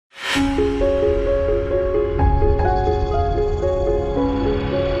I'm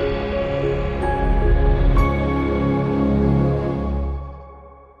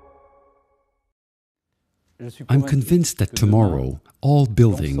convinced that tomorrow, all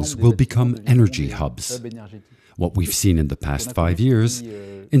buildings will become energy hubs. What we've seen in the past 5 years,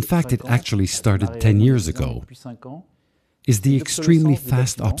 in fact it actually started 10 years ago, is the extremely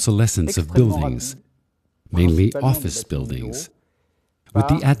fast obsolescence of buildings, mainly office buildings, with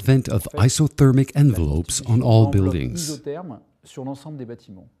the advent of isothermic envelopes on all buildings.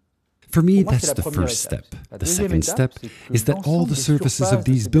 For me, that's the first step. The second step is that all the surfaces of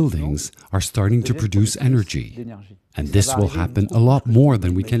these buildings are starting to produce energy. And this will happen a lot more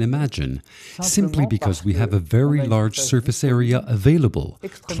than we can imagine, simply because we have a very large surface area available,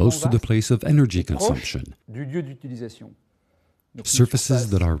 close to the place of energy consumption. Surfaces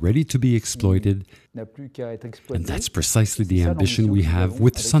that are ready to be exploited, and that's precisely the ambition we have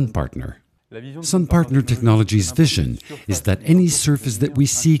with Sunpartner. Sunpartner Technologies' vision is that any surface that we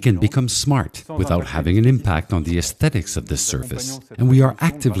see can become smart without having an impact on the aesthetics of this surface. And we are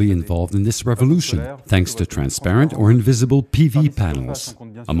actively involved in this revolution, thanks to transparent or invisible PV panels.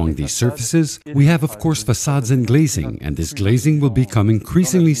 Among these surfaces, we have of course facades and glazing, and this glazing will become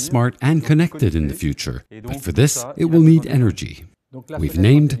increasingly smart and connected in the future. But for this, it will need energy. We've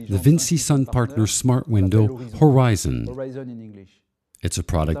named the VINCI Sunpartner Smart Window Horizon. It's a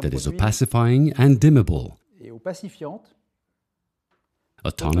product that is opacifying and dimmable,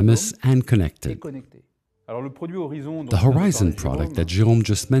 autonomous and connected. The Horizon product that Jérôme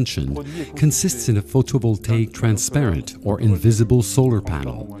just mentioned consists in a photovoltaic transparent or invisible solar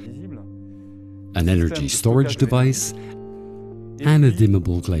panel, an energy storage device, and a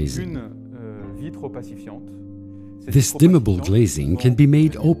dimmable glazing. This dimmable glazing can be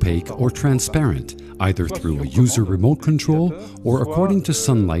made opaque or transparent, either through a user remote control or according to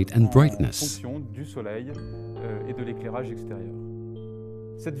sunlight and brightness.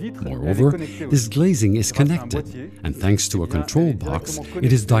 Moreover, this glazing is connected, and thanks to a control box,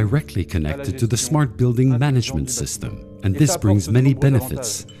 it is directly connected to the smart building management system. And this brings many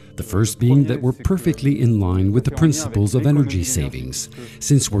benefits. The first being that we're perfectly in line with the principles of energy savings,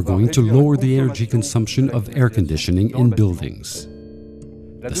 since we're going to lower the energy consumption of air conditioning in buildings.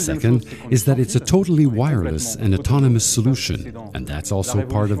 The second is that it's a totally wireless and autonomous solution, and that's also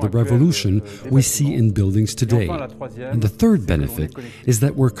part of the revolution we see in buildings today. And the third benefit is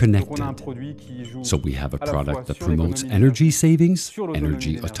that we're connected. So we have a product that promotes energy savings,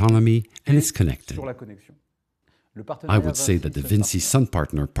 energy autonomy, and it's connected. I would say that the VINCI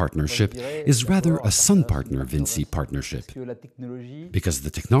Sunpartner partnership is rather a Sunpartner VINCI partnership, because the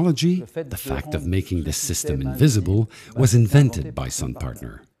technology, the fact of making this system invisible, was invented by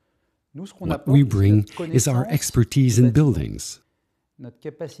Sunpartner. What we bring is our expertise in buildings,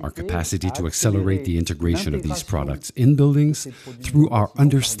 our capacity to accelerate the integration of these products in buildings through our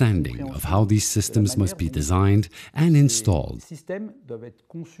understanding of how these systems must be designed and installed,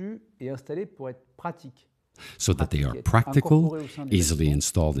 so that they are practical, easily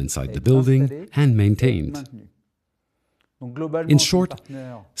installed inside the building, and maintained. In short,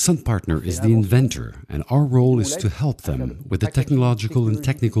 Sunpartner is the inventor, and our role is to help them with the technological and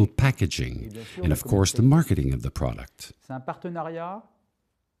technical packaging, and of course the marketing of the product.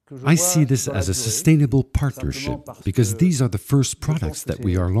 I see this as a sustainable partnership, because these are the first products that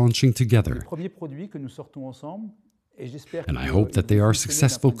we are launching together. And I hope that they are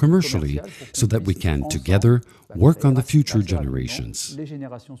successful commercially, so that we can, together, work on the future generations.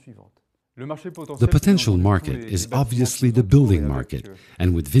 The potential market is obviously the building market,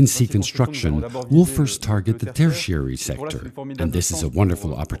 and with VINCI Construction, we'll first target the tertiary sector. And this is a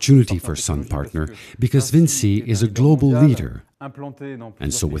wonderful opportunity for Sunpartner, because VINCI is a global leader.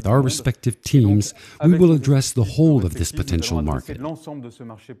 And so with our respective teams, we will address the whole of this potential market.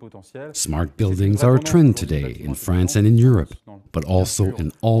 Smart buildings are a trend today in France and in Europe, but also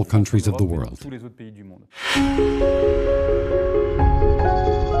in all countries of the world.